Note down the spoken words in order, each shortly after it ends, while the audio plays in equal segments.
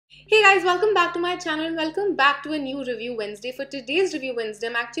Hey guys, welcome back to my channel and welcome back to a new Review Wednesday. For today's Review Wednesday,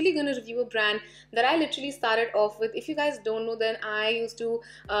 I'm actually going to review a brand that I literally started off with. If you guys don't know, then I used to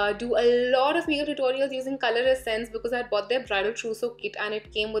do a lot of makeup tutorials using Coloressence because I had bought their bridal trousseau kit and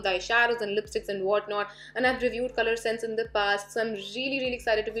it came with eyeshadows and lipsticks and whatnot, and I've reviewed Coloressence in the past, so I'm really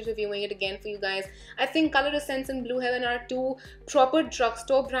excited to be reviewing it again for you guys. I think Coloressence and Blue Heaven are two proper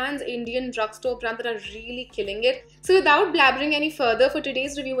drugstore brands, Indian drugstore brands that are really killing it. So without blabbering any further, for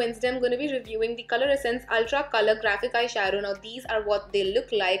today's Review Wednesday, I'm going to be reviewing the Coloressence Ultra Color Graphic Eyeshadow. Now these are what they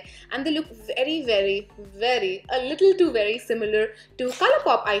look like, and they look very a little too very similar to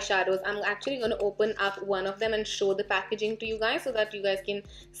Colourpop eyeshadows. I'm actually going to open up one of them and show the packaging to you guys so that you guys can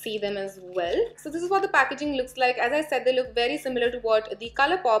see them as well. So this is what the packaging looks like. As I said, they look very similar to what the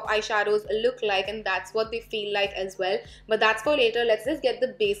Colourpop eyeshadows look like, and that's what they feel like as well. But that's for later. Let's just get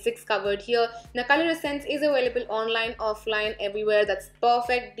the basics covered here. Now Coloressence is available online, offline, everywhere. That's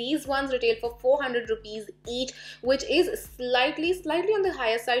perfect. These ones retail for 400 rupees each, which is slightly on the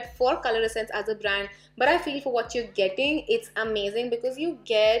higher side for Coloressence as a brand, but I feel for what you're getting, it's amazing because you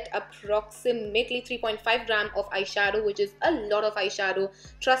get approximately 3.5 grams of eyeshadow, which is a lot of eyeshadow.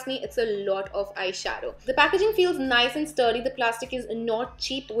 Trust me, it's a lot of eyeshadow. The packaging feels nice and sturdy. The plastic is not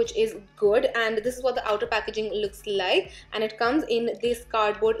cheap, which is good, and this is what the outer packaging looks like, and it comes in this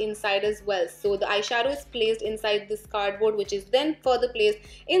cardboard inside as well. So the eyeshadow is placed inside this cardboard, which is then further placed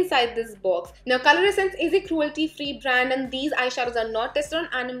inside this box. Now Coloressence is a cruelty-free brand, and these eyeshadows are not tested on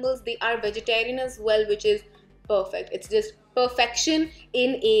animals. They are vegetarian as well, which is perfect. It's just perfection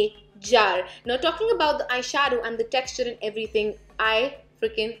in a jar. Now talking about the eyeshadow and the texture and everything, I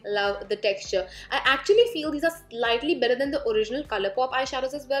freaking love the texture. I actually feel these are slightly better than the original Colourpop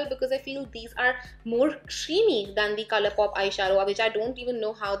eyeshadows as well, because I feel these are more creamy than the Colourpop eyeshadow, which I don't even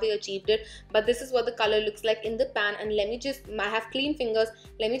know how they achieved it. But this is what the color looks like in the pan, and let me just, I have clean fingers,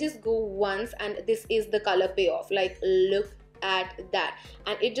 let me just go once, and this is the color payoff. Like, look at that,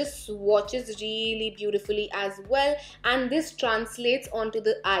 and it just swatches really beautifully as well, and this translates onto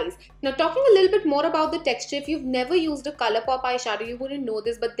the eyes. Now talking a little bit more about the texture, if you've never used a Colourpop eyeshadow, you wouldn't know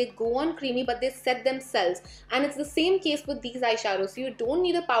this, but they go on creamy, but they set themselves, and it's the same case with these eyeshadows. So you don't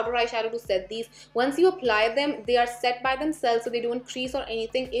need a powder eyeshadow to set these. Once you apply them, they are set by themselves, so they don't crease or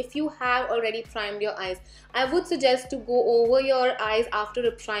anything. If you have already primed your eyes, I would suggest to go over your eyes after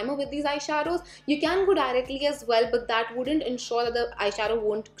a primer with these eyeshadows. You can go directly as well, but that wouldn't ensure that the eyeshadow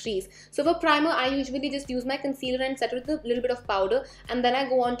won't crease. So for primer, I usually just use my concealer and set it with a little bit of powder, and then I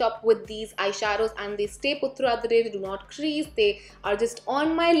go on top with these eyeshadows, and they stay put throughout the day. They do not crease. They are just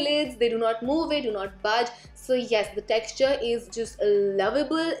on my lids. They do not move. They do not budge. So yes, the texture is just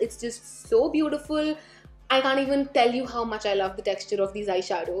lovable. It's just so beautiful. I can't even tell you how much I love the texture of these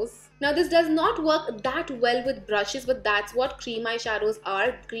eyeshadows. Now this does not work that well with brushes, but that's what cream eyeshadows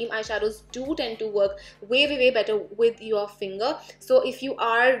are. Cream eyeshadows do tend to work way better with your finger. So if you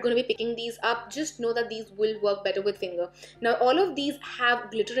are going to be picking these up, just know that these will work better with finger. Now all of these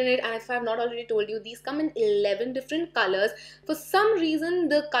have glitter in it, and if I have not already told you, these come in 11 different colors. For some reason,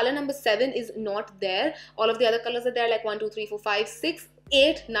 the color number 7 is not there. All of the other colors are there, like 1, 2, 3, 4, 5, 6,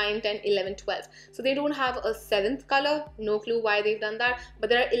 8, 9, 10, 11, 12. So they don't have a 7th color. No clue why they've done that. But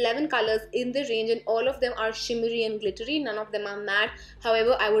there are 11 colors in the range, and all of them are shimmery and glittery. None of them are matte.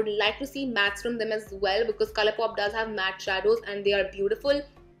 However, I would like to see mattes from them as well, because Colourpop does have matte shadows and they are beautiful.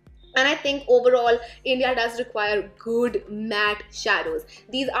 And I think overall, India does require good matte shadows.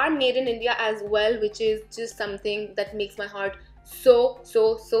 These are made in India as well, which is just something that makes my heart so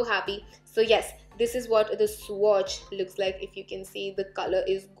happy. So yes, this is what the swatch looks like. If you can see, the color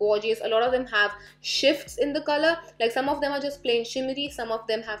is gorgeous. A lot of them have shifts in the color. Like some of them are just plain shimmery, some of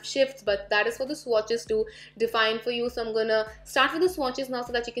them have shifts, but that is for the swatches to define for you. So I'm gonna start with the swatches now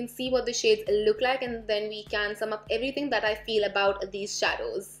so that you can see what the shades look like, and then we can sum up everything that I feel about these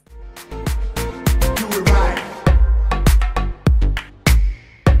shadows. Do it right.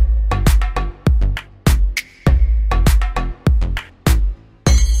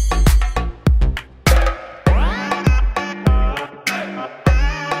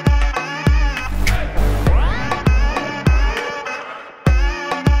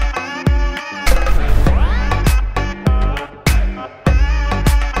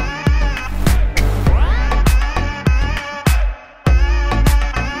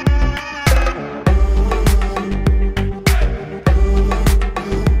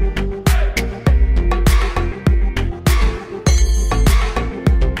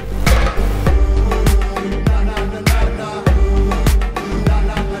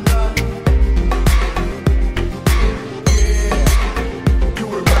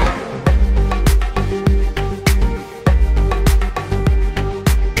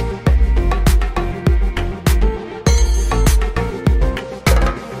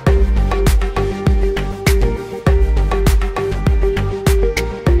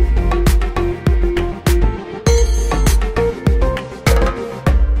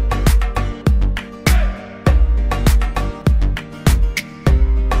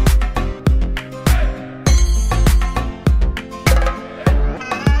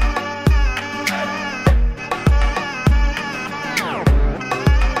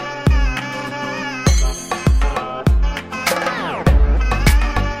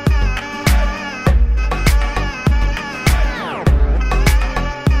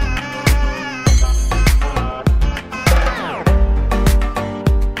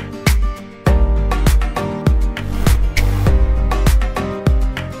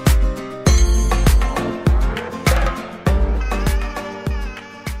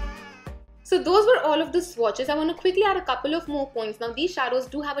 swatches, I want to quickly add a couple of more points. Now these shadows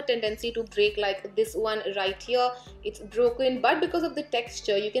do have a tendency to break, like this one right here. It's broken, but because of the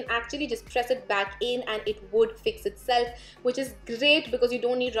texture you can actually just press it back in and it would fix itself, which is great because you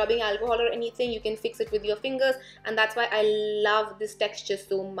don't need rubbing alcohol or anything. You can fix it with your fingers, and that's why I love this texture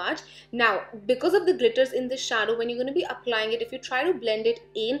so much. Now because of the glitters in this shadow, when you're going to be applying it, if you try to blend it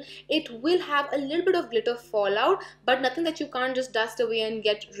in, it will have a little bit of glitter fallout, but nothing that you can't just dust away and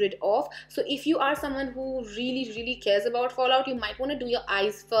get rid of. So if you are someone who really cares about fallout, you might want to do your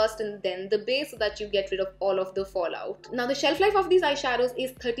eyes first and then the base, so that you get rid of all of the fallout. Now the shelf life of these eyeshadows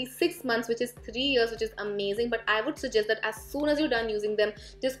is 36 months, which is 3 years, which is amazing, but I would suggest that as soon as you're done using them,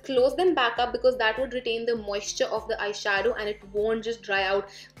 just close them back up, because that would retain the moisture of the eyeshadow and it won't just dry out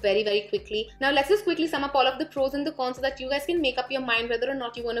very quickly. Now let's just quickly sum up all of the pros and the cons so that you guys can make up your mind whether or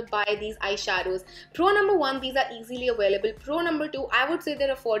not you want to buy these eyeshadows. Pro number 1, these are easily available. Pro number 2, I would say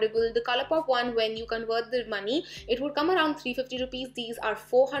they're affordable. The Colourpop one, when you convert the money, it would come around 350 rupees. These are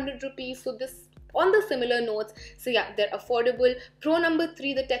 400 rupees, so this on the similar notes. So yeah, they're affordable. Pro number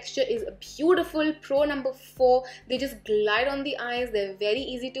 3, the texture is beautiful. Pro number 4, they just glide on the eyes. They're very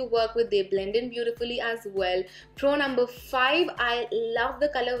easy to work with. They blend in beautifully as well. Pro number 5, I love the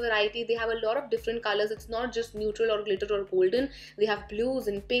color variety. They have a lot of different colors. It's not just neutral or glitter or golden. They have blues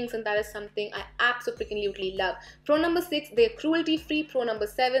and pinks, and that is something I absolutely love. Pro number 6, they're cruelty free. Pro number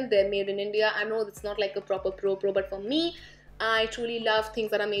 7, they're made in India. I know it's not like a proper pro, but for me, I truly love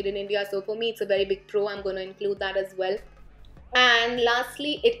things that are made in India, so for me it's a very big pro. I'm going to include that as well. And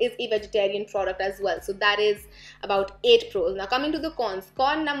lastly, it is a vegetarian product as well. So that is about 8 pros. Now coming to the cons.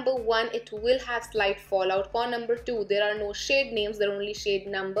 Con number 1, it will have slight fallout. Con number 2, there are no shade names, there are only shade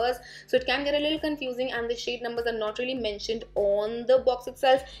numbers. So it can get a little confusing, and the shade numbers are not really mentioned on the box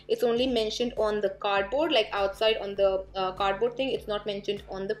itself. It's only mentioned on the cardboard, like outside on the cardboard thing. It's not mentioned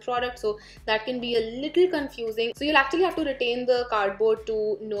on the product. So that can be a little confusing. So you'll actually have to retain the cardboard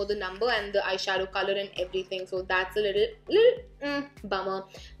to know the number and the eyeshadow color and everything. So that's a little bummer.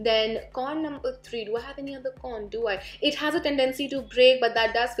 Then con number 3, do I have any other con? Do I? It has a tendency to break, but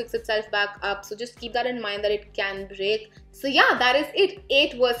that does fix itself back up, so just keep that in mind that it can break. So yeah, that is it.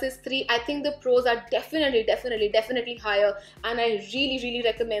 8 versus 3. I think the pros are definitely higher, and I really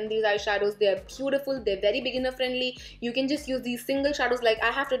recommend these eyeshadows. They are beautiful, they're very beginner friendly. You can just use these single shadows like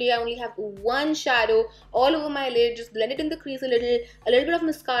I have today. I only have one shadow all over my lid, just blend it in the crease a little bit of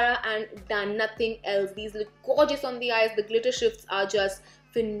mascara, and done. Nothing else. These look gorgeous on the eyes. The glitter shifts are just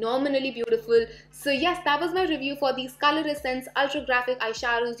phenomenally beautiful. So yes, that was my review for these Coloressence ultra graphic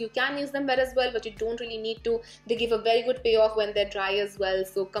eyeshadows. You can use them wet as well, but you don't really need to. They give a very good payoff when they're dry as well,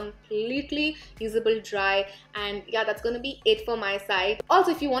 so completely usable dry. And yeah, that's gonna be it for my side.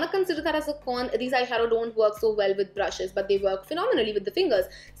 Also, if you want to consider that as a con, these eyeshadow don't work so well with brushes, but they work phenomenally with the fingers.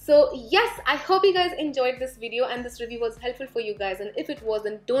 So yes, I hope you guys enjoyed this video and this review was helpful for you guys, and if it was,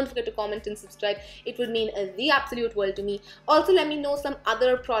 then don't forget to comment and subscribe. It would mean the absolute world to me. Also, let me know some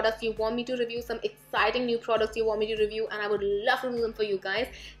other products you want me to review, some exciting new products you want me to review, and I would love to do them for you guys.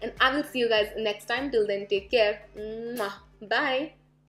 And I will see you guys next time. Till then, take care. Mwah. Bye.